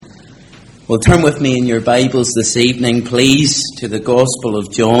Well, turn with me in your Bibles this evening, please, to the Gospel of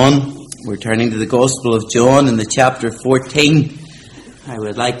John. We're turning to the Gospel of John in the chapter 14. I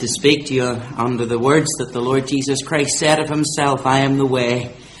would like to speak to you under the words that the Lord Jesus Christ said of himself, I am the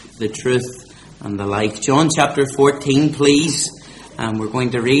way, the truth, and the life. John chapter 14, please. And we're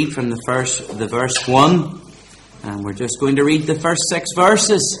going to read from the verse 1. And we're just going to read the first 6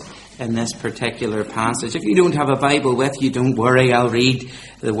 verses in this particular passage. If you don't have a Bible with you, don't worry. I'll read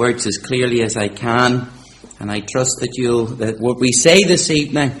the words as clearly as I can. And I trust that what we say this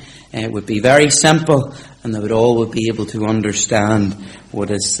evening would be very simple, and that we all would be able to understand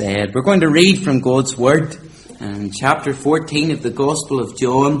what is said. We're going to read from God's Word in chapter 14 of the Gospel of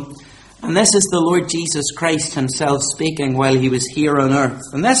John. And this is the Lord Jesus Christ himself speaking while he was here on earth.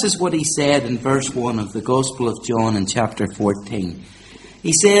 And this is what he said in verse 1 of the Gospel of John in chapter 14.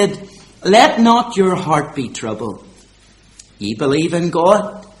 He said, let not your heart be troubled. Ye believe in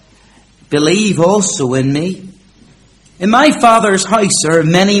God, believe also in me. In my Father's house are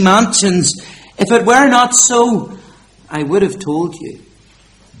many mansions. If it were not so, I would have told you.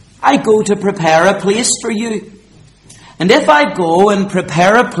 I go to prepare a place for you. And if I go and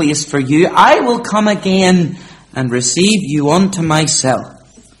prepare a place for you, I will come again and receive you unto myself,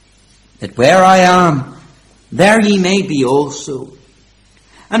 that where I am, there ye may be also.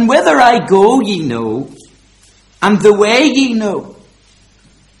 And whither I go ye know, and the way ye know.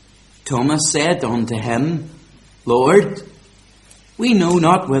 Thomas said unto him, Lord, we know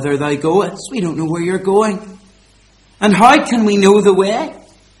not whither thou goest. We don't know where you're going. And how can we know the way?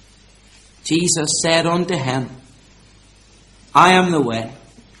 Jesus said unto him, I am the way,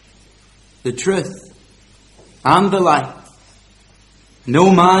 the truth, and the life. No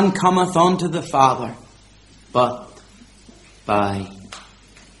man cometh unto the Father, but by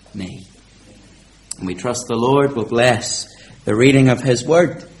me. And we trust the Lord will bless the reading of his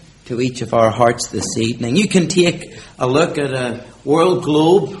word to each of our hearts this evening. You can take a look at a world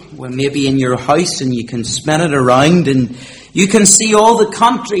globe, well, maybe in your house, and you can spin it around and you can see all the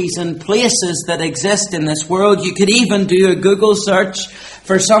countries and places that exist in this world. You could even do a Google search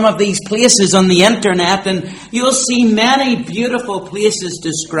for some of these places on the internet, and you'll see many beautiful places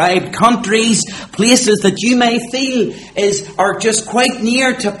described. Countries, places that you may feel are just quite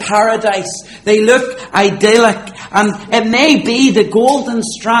near to paradise. They look idyllic, and it may be the golden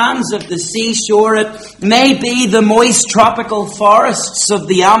strands of the seashore. It may be the moist tropical forests of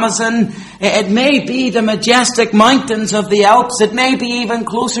the Amazon. It may be the majestic mountains of the Alps. It may be even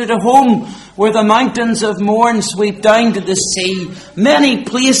closer to home, where the mountains of Mourne sweep down to the sea. Many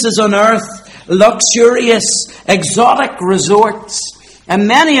places on earth, luxurious, exotic resorts. And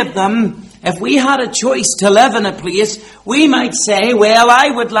many of them, if we had a choice to live in a place, we might say, well, I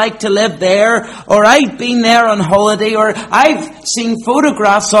would like to live there, or I've been there on holiday, or I've seen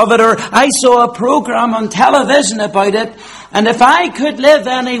photographs of it, or I saw a program on television about it, and if I could live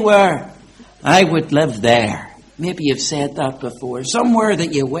anywhere, I would live there. Maybe you've said that before. Somewhere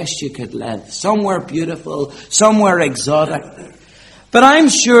that you wish you could live. Somewhere beautiful. Somewhere exotic. But I'm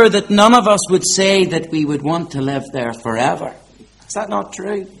sure that none of us would say that we would want to live there forever. Is that not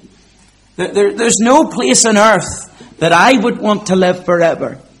true? There's no place on earth that I would want to live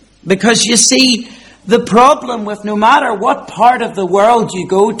forever. Because you see, the problem with no matter what part of the world you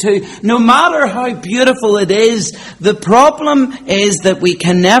go to, no matter how beautiful it is, the problem is that we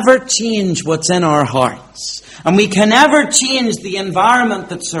can never change what's in our hearts. And we can never change the environment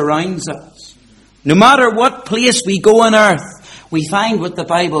that surrounds us. No matter what place we go on earth, we find what the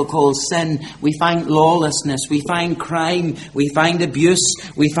Bible calls sin. We find lawlessness. We find crime. We find abuse.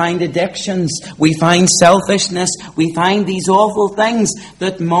 We find addictions. We find selfishness. We find these awful things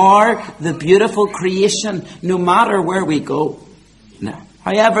that mar the beautiful creation no matter where we go. Now,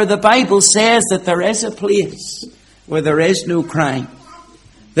 however, the Bible says that there is a place where there is no crime.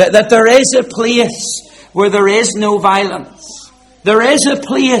 That there is a place where there is no violence. There is a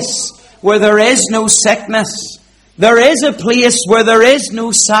place where there is no sickness. There is a place where there is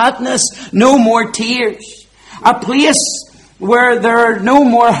no sadness, no more tears. A place where there are no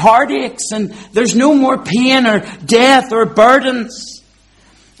more heartaches and there's no more pain or death or burdens.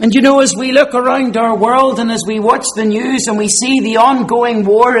 And you know, as we look around our world and as we watch the news and we see the ongoing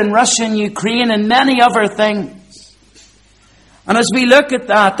war in Russia and Ukraine and many other things, and as we look at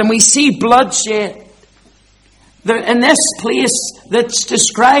that and we see bloodshed, in this place that's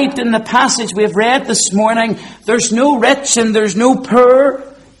described in the passage we've read this morning, there's no rich and there's no poor.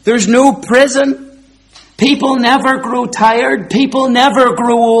 There's no prison. People never grow tired. People never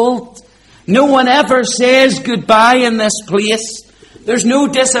grow old. No one ever says goodbye in this place. There's no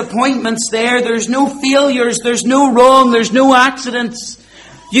disappointments there. There's no failures. There's no wrong. There's no accidents.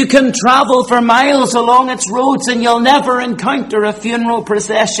 You can travel for miles along its roads and you'll never encounter a funeral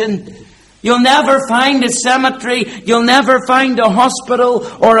procession. You'll never find a cemetery. You'll never find a hospital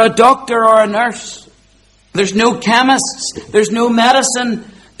or a doctor or a nurse. There's no chemists. There's no medicine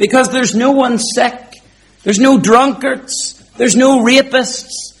because there's no one sick. There's no drunkards. There's no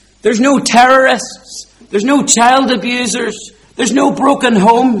rapists. There's no terrorists. There's no child abusers. There's no broken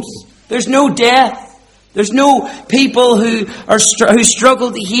homes. There's no death. There's no people who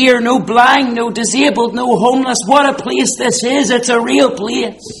struggle to hear, no blind, no disabled, no homeless. What a place this is. It's a real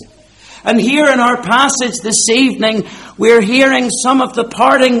place. And here in our passage this evening, we're hearing some of the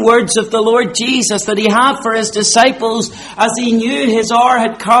parting words of the Lord Jesus that he had for his disciples as he knew his hour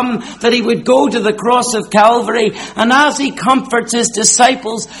had come, that he would go to the cross of Calvary. And as he comforts his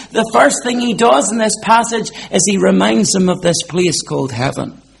disciples, the first thing he does in this passage is he reminds them of this place called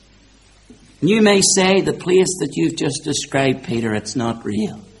heaven. You may say, the place that you've just described, Peter, it's not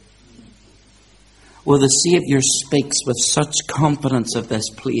real. Well, the Saviour speaks with such confidence of this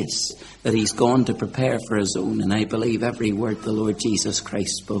place that he's gone to prepare for his own. And I believe every word the Lord Jesus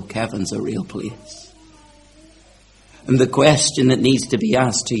Christ spoke, heaven's a real place. And the question that needs to be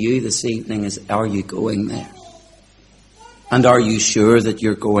asked to you this evening is, are you going there? And are you sure that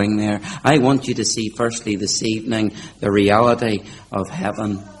you're going there? I want you to see firstly this evening the reality of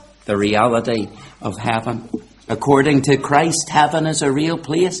heaven. The reality of heaven. According to Christ, heaven is a real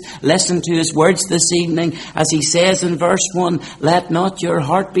place. Listen to his words this evening as he says in verse 1, let not your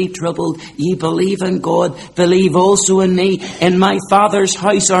heart be troubled. Ye believe in God, believe also in me. In my Father's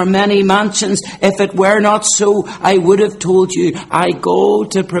house are many mansions. If it were not so, I would have told you. I go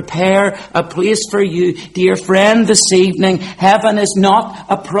to prepare a place for you. Dear friend, this evening, heaven is not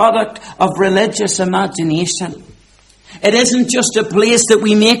a product of religious imagination. It isn't just a place that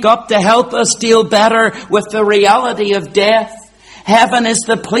we make up to help us deal better with the reality of death. Heaven is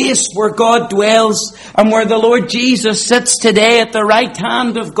the place where God dwells and where the Lord Jesus sits today at the right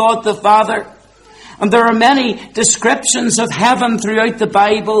hand of God the Father. And there are many descriptions of heaven throughout the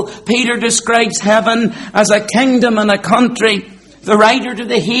Bible. Peter describes heaven as a kingdom and a country. The writer to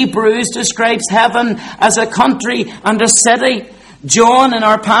the Hebrews describes heaven as a country and a city. John, in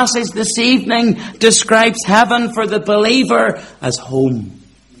our passage this evening, describes heaven for the believer as home.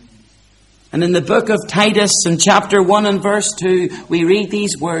 And in the book of Titus, in chapter 1 and verse 2, we read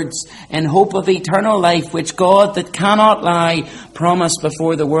these words, in hope of eternal life, which God that cannot lie promised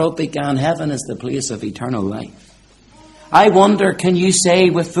before the world began. Heaven is the place of eternal life. I wonder, can you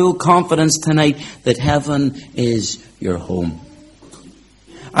say with full confidence tonight that heaven is your home?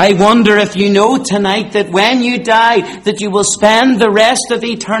 I wonder if you know tonight that when you die, that you will spend the rest of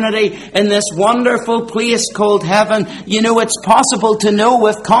eternity in this wonderful place called heaven. You know, it's possible to know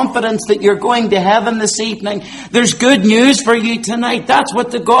with confidence that you're going to heaven this evening. There's good news for you tonight. That's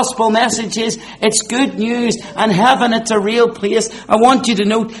what the gospel message is. It's good news. And heaven, it's a real place. I want you to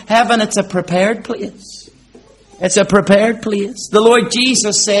note, heaven, it's a prepared place. It's a prepared place. The Lord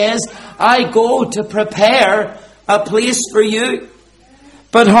Jesus says, I go to prepare a place for you.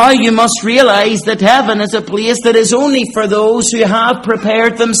 But how you must realize that heaven is a place that is only for those who have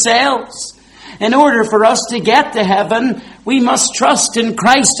prepared themselves. In order for us to get to heaven, we must trust in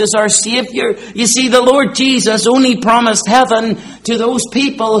Christ as our Saviour. You see, the Lord Jesus only promised heaven to those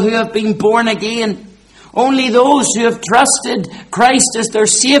people who have been born again. Only those who have trusted Christ as their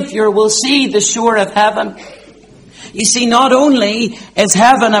Saviour will see the shore of heaven. You see, not only is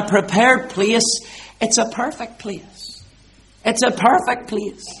heaven a prepared place, it's a perfect place. It's a perfect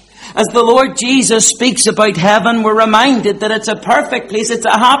place. As the Lord Jesus speaks about heaven, we're reminded that it's a perfect place. It's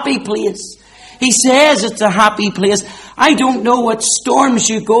a happy place. He says it's a happy place. I don't know what storms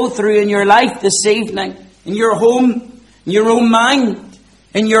you go through in your life this evening, in your home, in your own mind,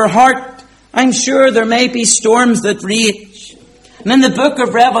 in your heart. I'm sure there may be storms that rage. And in the book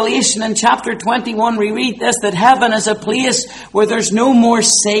of Revelation, in chapter 21, we read this, that heaven is a place where there's no more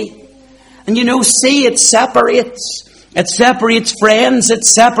sea. And you know, sea, it separates. It separates friends, it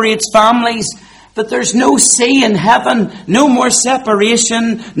separates families, but there's no sea in heaven, no more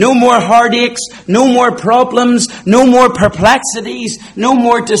separation, no more heartaches, no more problems, no more perplexities, no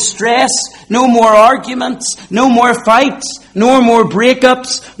more distress, no more arguments, no more fights, no more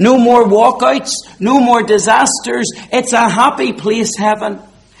breakups, no more walkouts, no more disasters. It's a happy place, heaven.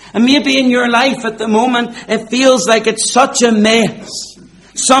 And maybe in your life at the moment, it feels like it's such a mess.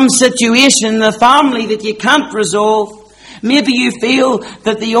 Some situation in the family that you can't resolve. Maybe you feel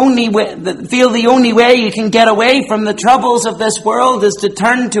that the only way you can get away from the troubles of this world is to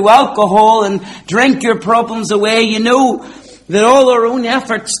turn to alcohol and drink your problems away. You know that all our own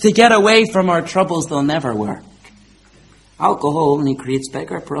efforts to get away from our troubles, they'll never work. Alcohol only creates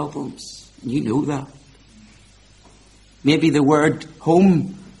bigger problems. You know that. Maybe the word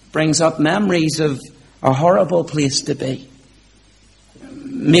home brings up memories of a horrible place to be.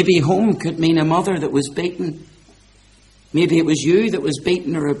 Maybe home could mean a mother that was beaten. Maybe it was you that was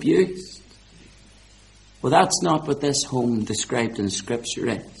beaten or abused. Well, that's not what this home described in Scripture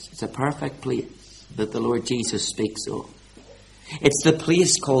is. It's a perfect place that the Lord Jesus speaks of. It's the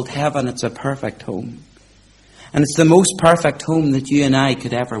place called heaven. It's a perfect home. And it's the most perfect home that you and I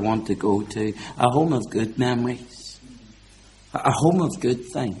could ever want to go to. A home of good memories. A home of good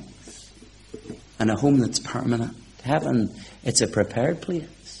things. And a home that's permanent. Heaven, it's a prepared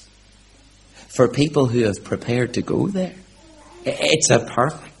place for people who have prepared to go there. It's a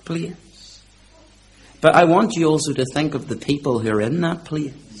perfect place. But I want you also to think of the people who are in that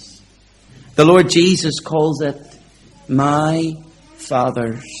place. The Lord Jesus calls it my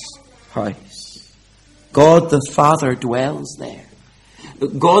Father's house. God the Father dwells there.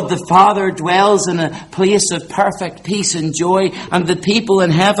 God the Father dwells in a place of perfect peace and joy, and the people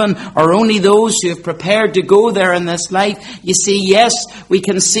in heaven are only those who have prepared to go there in this life. You see, yes, we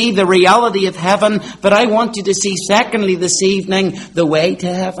can see the reality of heaven, but I want you to see, secondly, this evening, the way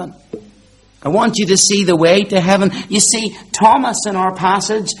to heaven. I want you to see the way to heaven. You see, Thomas in our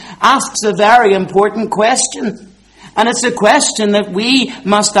passage asks a very important question. And it's a question that we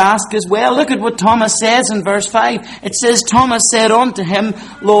must ask as well. Look at what Thomas says in verse 5. It says, Thomas said unto him,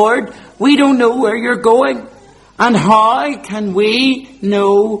 Lord, we don't know where you're going, and how can we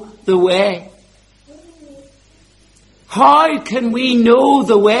know the way? How can we know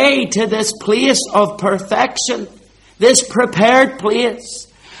the way to this place of perfection, this prepared place?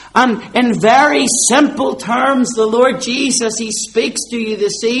 And in very simple terms, the Lord Jesus, He speaks to you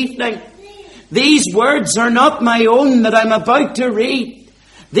this evening. These words are not my own that I'm about to read.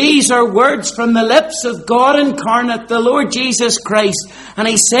 These are words from the lips of God incarnate, the Lord Jesus Christ. And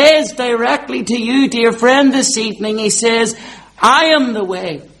He says directly to you, dear friend, this evening, He says, I am the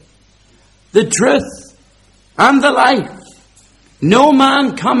way, the truth, and the life. No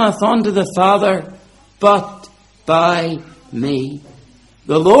man cometh unto the Father but by me.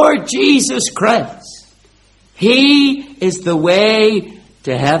 The Lord Jesus Christ, He is the way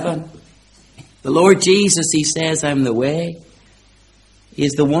to heaven. The Lord Jesus, He says, I'm the way. He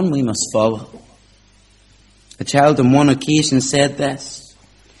is the one we must follow. A child on one occasion said this: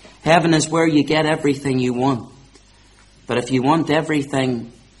 heaven is where you get everything you want. But if you want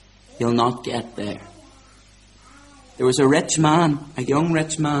everything, you'll not get there. There was a rich man, a young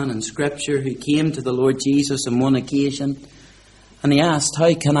rich man in Scripture, who came to the Lord Jesus on one occasion. And he asked,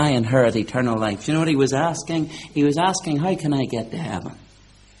 how can I inherit eternal life? Do you know what he was asking? He was asking, how can I get to heaven?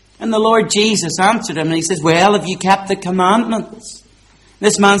 And the Lord Jesus answered him, and He says, well, have you kept the commandments?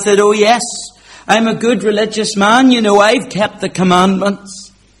 This man said, oh yes, I'm a good religious man, you know, I've kept the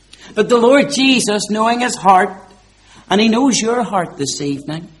commandments. But the Lord Jesus, knowing his heart, and He knows your heart this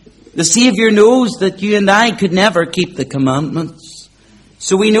evening, the Saviour knows that you and I could never keep the commandments.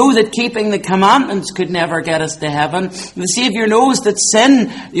 So we know that keeping the commandments could never get us to heaven. The Saviour knows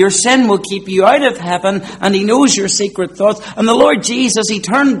that your sin will keep you out of heaven, and He knows your secret thoughts. And the Lord Jesus, He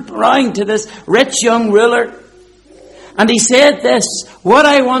turned round to this rich young ruler, and He said this: what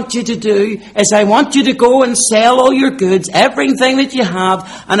I want you to do is I want you to go and sell all your goods, everything that you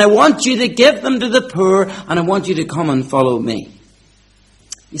have, and I want you to give them to the poor, and I want you to come and follow me.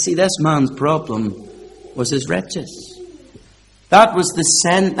 You see, this man's problem was his riches. That was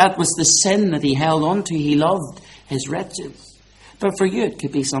the sin that he held on to. He loved his riches. But for you, it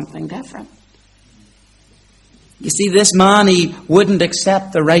could be something different. You see, this man, he wouldn't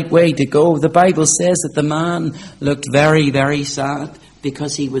accept the right way to go. The Bible says that the man looked very, very sad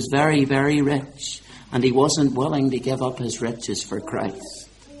because he was very, very rich, and he wasn't willing to give up his riches for Christ.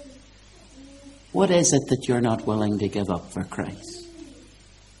 What is it that you're not willing to give up for Christ?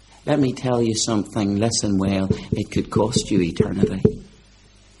 Let me tell you something. Listen well. It could cost you eternity.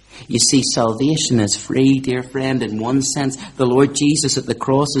 You see, salvation is free, dear friend, in one sense. The Lord Jesus at the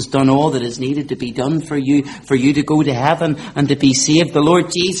cross has done all that is needed to be done for you to go to heaven and to be saved. The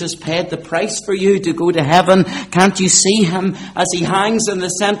Lord Jesus paid the price for you to go to heaven. Can't you see Him as He hangs on the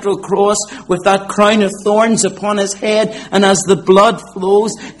central cross with that crown of thorns upon His head, and as the blood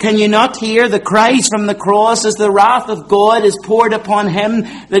flows? Can you not hear the cries from the cross as the wrath of God is poured upon Him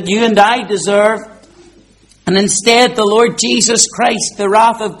that you and I deserve? And instead, the Lord Jesus Christ, the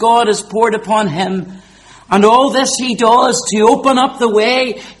wrath of God is poured upon Him. And all this He does to open up the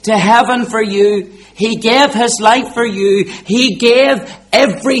way to heaven for you. He gave His life for you. He gave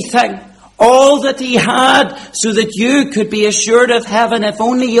everything, all that He had, so that you could be assured of heaven if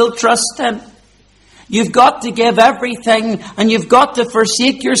only you'll trust Him. You've got to give everything, and you've got to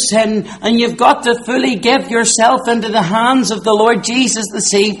forsake your sin, and you've got to fully give yourself into the hands of the Lord Jesus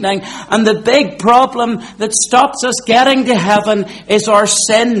this evening. And the big problem that stops us getting to heaven is our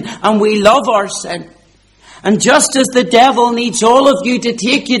sin, and we love our sin. And just as the devil needs all of you to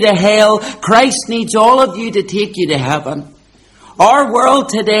take you to hell, Christ needs all of you to take you to heaven. Our world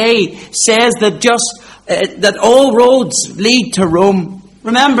today says that all roads lead to Rome.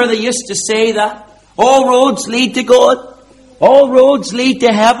 Remember, they used to say that. All roads lead to God. All roads lead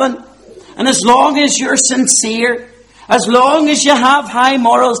to heaven. And as long as you're sincere, as long as you have high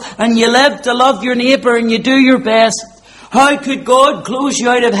morals and you live to love your neighbour and you do your best, how could God close you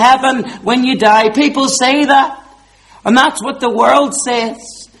out of heaven when you die? People say that. And that's what the world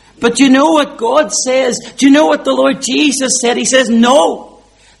says. But do you know what God says? Do you know what the Lord Jesus said? He says, no.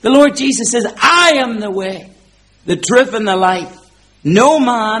 The Lord Jesus says, I am the way, the truth and the life. No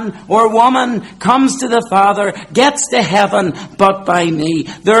man or woman comes to the Father, gets to heaven, but by me.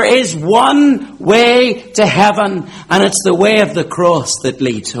 There is one way to heaven, and it's the way of the cross that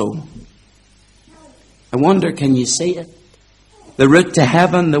leads home. I wonder, can you see it? The route to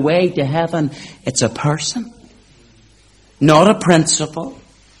heaven, the way to heaven, it's a person. Not a principle,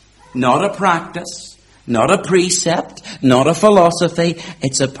 not a practice, not a precept, not a philosophy.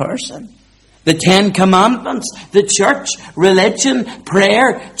 It's a person. The 10 Commandments, the church, religion,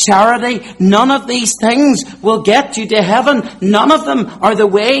 prayer, charity, none of these things will get you to heaven. None of them are the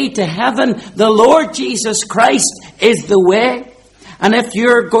way to heaven. The Lord Jesus Christ is the way. And if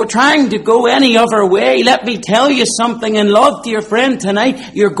you're trying to go any other way, let me tell you something in love, dear friend,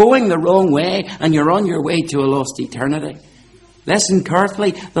 tonight. You're going the wrong way, and you're on your way to a lost eternity. Listen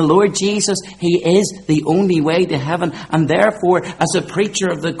carefully. The Lord Jesus, He is the only way to heaven. And therefore, as a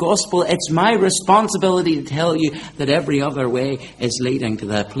preacher of the gospel, it's my responsibility to tell you that every other way is leading to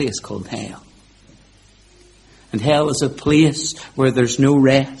that place called hell. And hell is a place where there's no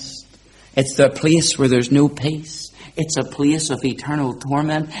rest. It's the place where there's no peace. It's a place of eternal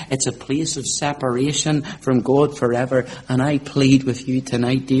torment. It's a place of separation from God forever. And I plead with you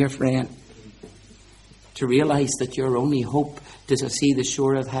tonight, dear friend, to realize that your only hope to see the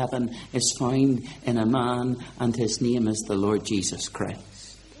shore of heaven is found in a man, and his name is the Lord Jesus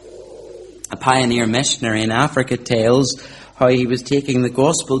Christ. A pioneer missionary in Africa tells how he was taking the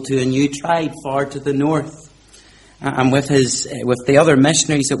gospel to a new tribe far to the north. And with the other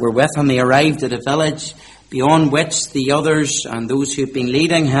missionaries that were with him, they arrived at a village beyond which the others and those who had been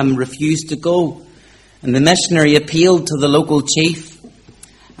leading him refused to go. And the missionary appealed to the local chief,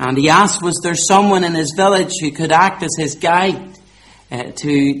 and he asked, was there someone in his village who could act as his guide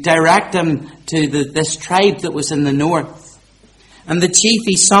to direct him to this tribe that was in the north? And the chief,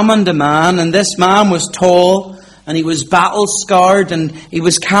 he summoned a man, and this man was tall, and he was battle-scarred, and he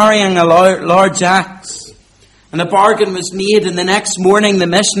was carrying a large axe. And a bargain was made, and the next morning the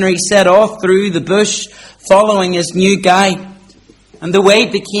missionary set off through the bush, following his new guide. And the way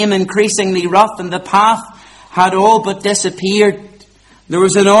became increasingly rough, and the path had all but disappeared. There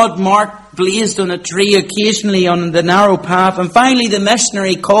was an odd mark blazed on a tree occasionally on the narrow path, and finally the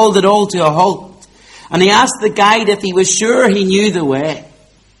missionary called it all to a halt. And he asked the guide if he was sure he knew the way.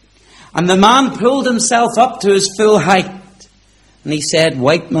 And the man pulled himself up to his full height, and he said,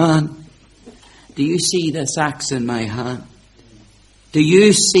 white man, do you see this axe in my hand? Do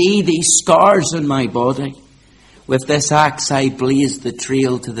you see these scars on my body? With this axe I blazed the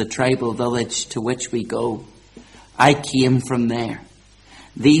trail to the tribal village to which we go. I came from there.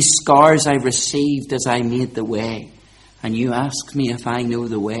 These scars I received as I made the way. And you ask me if I know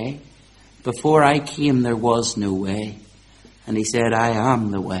the way. Before I came there was no way. And he said, I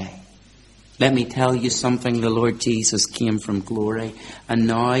am the way. Let me tell you something. The Lord Jesus came from glory, and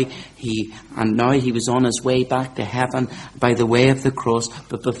now he was on his way back to heaven by the way of the cross.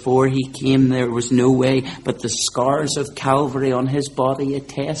 But before he came, there was no way. But the scars of Calvary on his body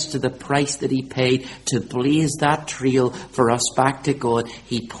attest to the price that he paid to blaze that trail for us back to God.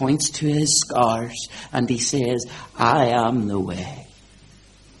 He points to his scars and he says, I am the way.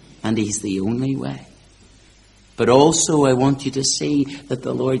 And he's the only way. But also I want you to see that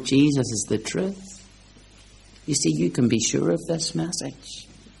the Lord Jesus is the truth. You see, you can be sure of this message.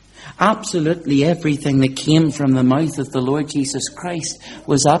 Absolutely everything that came from the mouth of the Lord Jesus Christ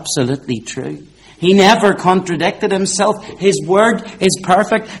was absolutely true. He never contradicted himself. His word is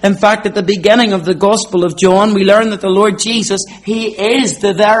perfect. In fact, at the beginning of the Gospel of John, we learn that the Lord Jesus, he is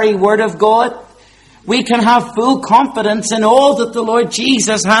the very Word of God. We can have full confidence in all that the Lord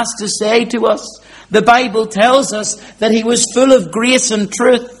Jesus has to say to us. The Bible tells us that he was full of grace and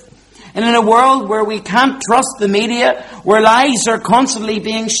truth. And in a world where we can't trust the media, where lies are constantly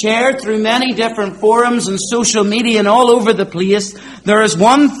being shared through many different forums and social media and all over the place, there is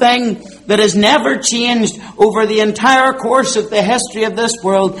one thing that has never changed over the entire course of the history of this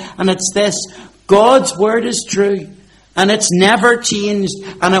world, and it's this: God's word is true, and it's never changed,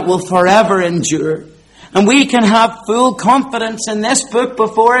 and it will forever endure. And we can have full confidence in this book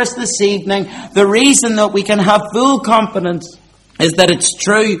before us this evening. The reason that we can have full confidence is that it's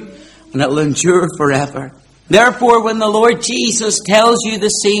true, and it will endure forever. Therefore, when the Lord Jesus tells you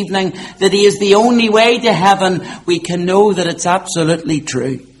this evening that He is the only way to heaven, we can know that it's absolutely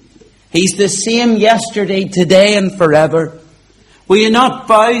true. He's the same yesterday, today, and forever. Will you not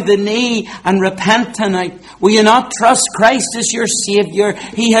bow the knee and repent tonight? Will you not trust Christ as your Saviour?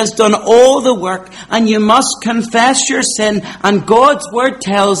 He has done all the work, and you must confess your sin. And God's word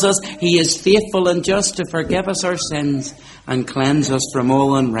tells us He is faithful and just to forgive us our sins and cleanse us from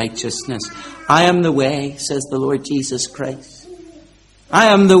all unrighteousness. I am the way, says the Lord Jesus Christ. I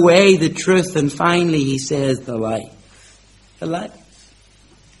am the way, the truth, and finally He says the life. The life.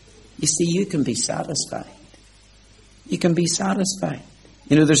 You see, you can be satisfied. You can be satisfied.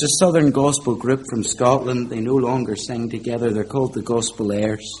 You know, there's a Southern Gospel group from Scotland. They no longer sing together. They're called the Gospel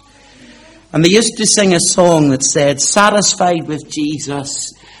Heirs. And they used to sing a song that said, "Satisfied with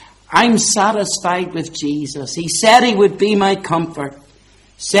Jesus. I'm satisfied with Jesus. He said He would be my comfort.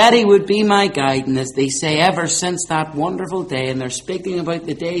 Said He would be my guide." And as they say, ever since that wonderful day, and they're speaking about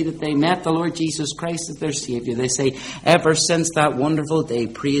the day that they met the Lord Jesus Christ as their Saviour, they say, ever since that wonderful day,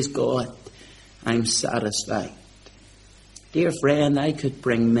 praise God, I'm satisfied. Dear friend, I could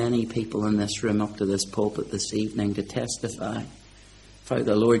bring many people in this room up to this pulpit this evening to testify of how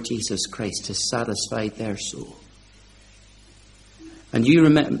the Lord Jesus Christ has satisfied their soul. And you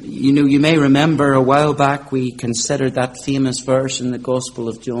may remember a while back we considered that famous verse in the Gospel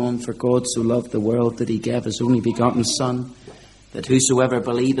of John, "For God so loved the world that He gave His only begotten Son, that whosoever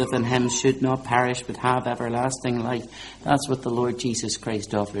believeth in Him should not perish but have everlasting life." That's what the Lord Jesus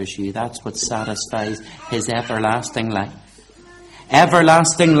Christ offers you. That's what satisfies His everlasting life.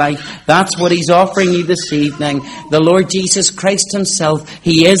 Everlasting life. That's what He's offering you this evening. The Lord Jesus Christ Himself,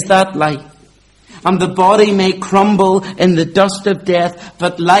 He is that life. And the body may crumble in the dust of death,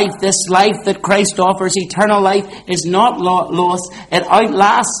 but life, this life that Christ offers, eternal life, is not lost. It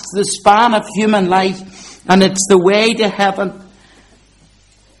outlasts the span of human life, and it's the way to heaven.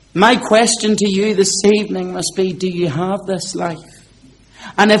 My question to you this evening must be, do you have this life?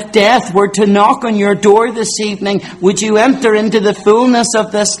 And if death were to knock on your door this evening, would you enter into the fullness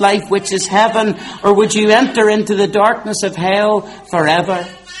of this life, which is heaven, or would you enter into the darkness of hell forever?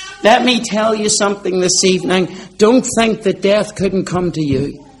 Let me tell you something this evening. Don't think that death couldn't come to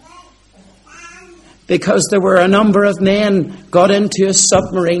you. Because there were a number of men got into a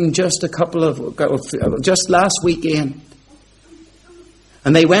submarine just last weekend.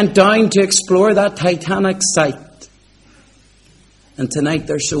 And they went down to explore that Titanic site. And tonight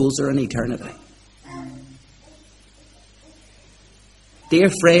their souls are in eternity. Dear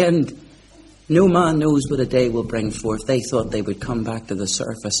friend, no man knows what a day will bring forth. They thought they would come back to the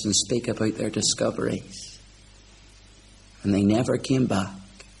surface and speak about their discoveries. And they never came back.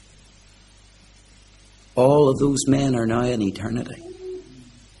 All of those men are now in eternity.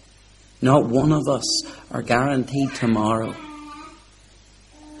 Not one of us are guaranteed tomorrow.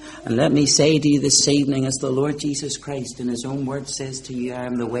 And let me say to you this evening, as the Lord Jesus Christ in His own word says to you, I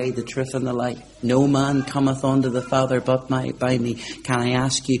am the way, the truth, and the life. No man cometh unto the Father but by me. Can I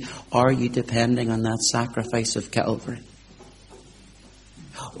ask you, are you depending on that sacrifice of Calvary?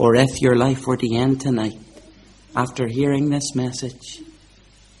 Or if your life were to end tonight, after hearing this message,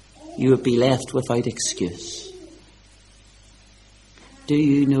 you would be left without excuse. Do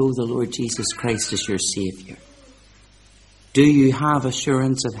you know the Lord Jesus Christ as your Saviour? Do you have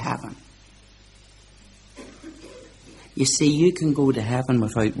assurance of heaven? You see, you can go to heaven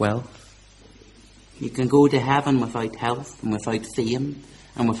without wealth. You can go to heaven without health and without fame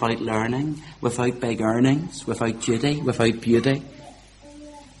and without learning, without big earnings, without duty, without beauty.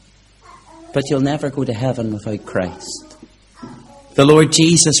 But you'll never go to heaven without Christ. The Lord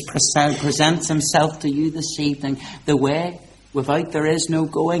Jesus presents Himself to you this evening, the way. Without there is no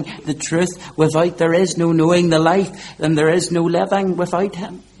going, the truth, without there is no knowing, the life, and there is no living without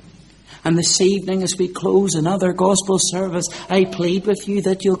Him. And this evening as we close another gospel service, I plead with you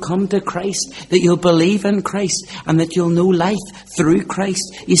that you'll come to Christ, that you'll believe in Christ, and that you'll know life through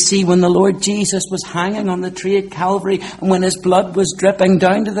Christ. You see, when the Lord Jesus was hanging on the tree at Calvary, and when His blood was dripping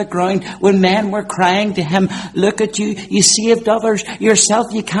down to the ground, when men were crying to Him, look at you, you saved others,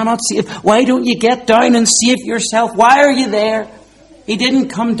 yourself you cannot save. Why don't you get down and save yourself? Why are you there? He didn't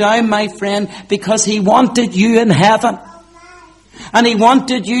come down, my friend, because He wanted you in heaven. And He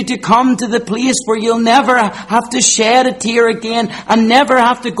wanted you to come to the place where you'll never have to shed a tear again, and never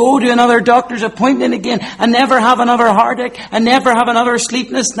have to go to another doctor's appointment again, and never have another heartache, and never have another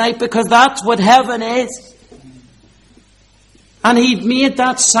sleepless night, because that's what heaven is. And He made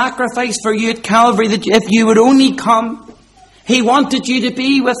that sacrifice for you at Calvary, that if you would only come, He wanted you to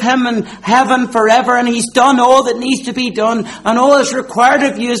be with Him in heaven forever, and He's done all that needs to be done, and all that's required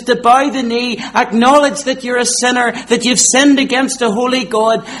of you is to bow the knee, acknowledge that you're a sinner, that you've sinned against a holy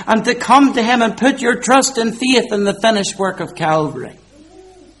God, and to come to Him and put your trust and faith in the finished work of Calvary.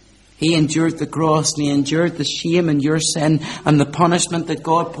 He endured the cross, and He endured the shame and your sin and the punishment that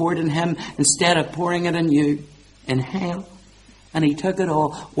God poured in Him instead of pouring it in you in hell. And He took it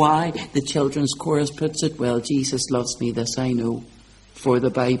all. Why? The children's chorus puts it well. Jesus loves me, this I know, for the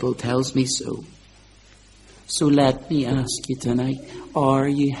Bible tells me so. So let me ask you tonight, are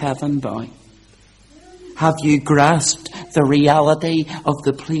you heaven bound? Have you grasped the reality of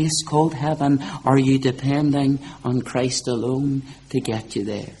the place called heaven? Are you depending on Christ alone to get you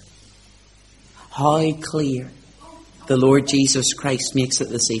there? How clear the Lord Jesus Christ makes it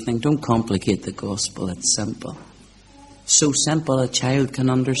this evening. Don't complicate the gospel, it's simple. So simple a child can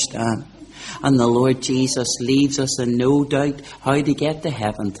understand. And the Lord Jesus leaves us in no doubt how to get to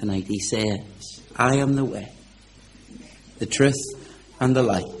heaven tonight. He says, I am the way, the truth, and the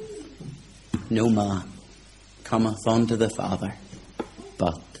light. No man cometh unto the Father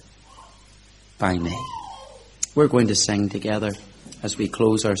but by me. We're going to sing together as we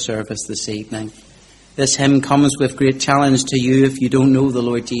close our service this evening. This hymn comes with great challenge to you if you don't know the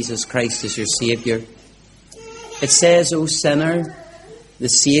Lord Jesus Christ as your Saviour. It says, O sinner, the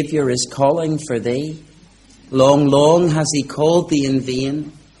Saviour is calling for thee. Long, long has He called thee in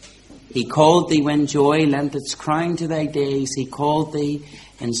vain. He called thee when joy lent its crown to thy days. He called thee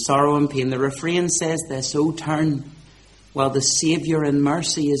in sorrow and pain. The refrain says this, O turn, while the Saviour in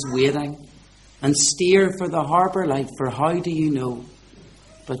mercy is waiting, and steer for the harbour light, for how do you know?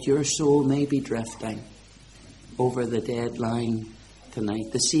 But your soul may be drifting over the dead line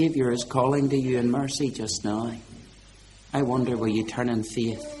tonight. The Saviour is calling to you in mercy just now. I wonder, will you turn in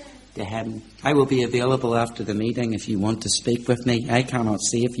faith to Him? I will be available after the meeting if you want to speak with me. I cannot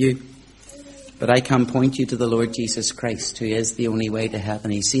save you, but I can point you to the Lord Jesus Christ, who is the only way to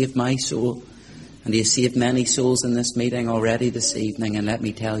heaven. He saved my soul, and He has saved many souls in this meeting already this evening, and let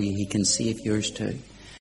me tell you, He can save yours too.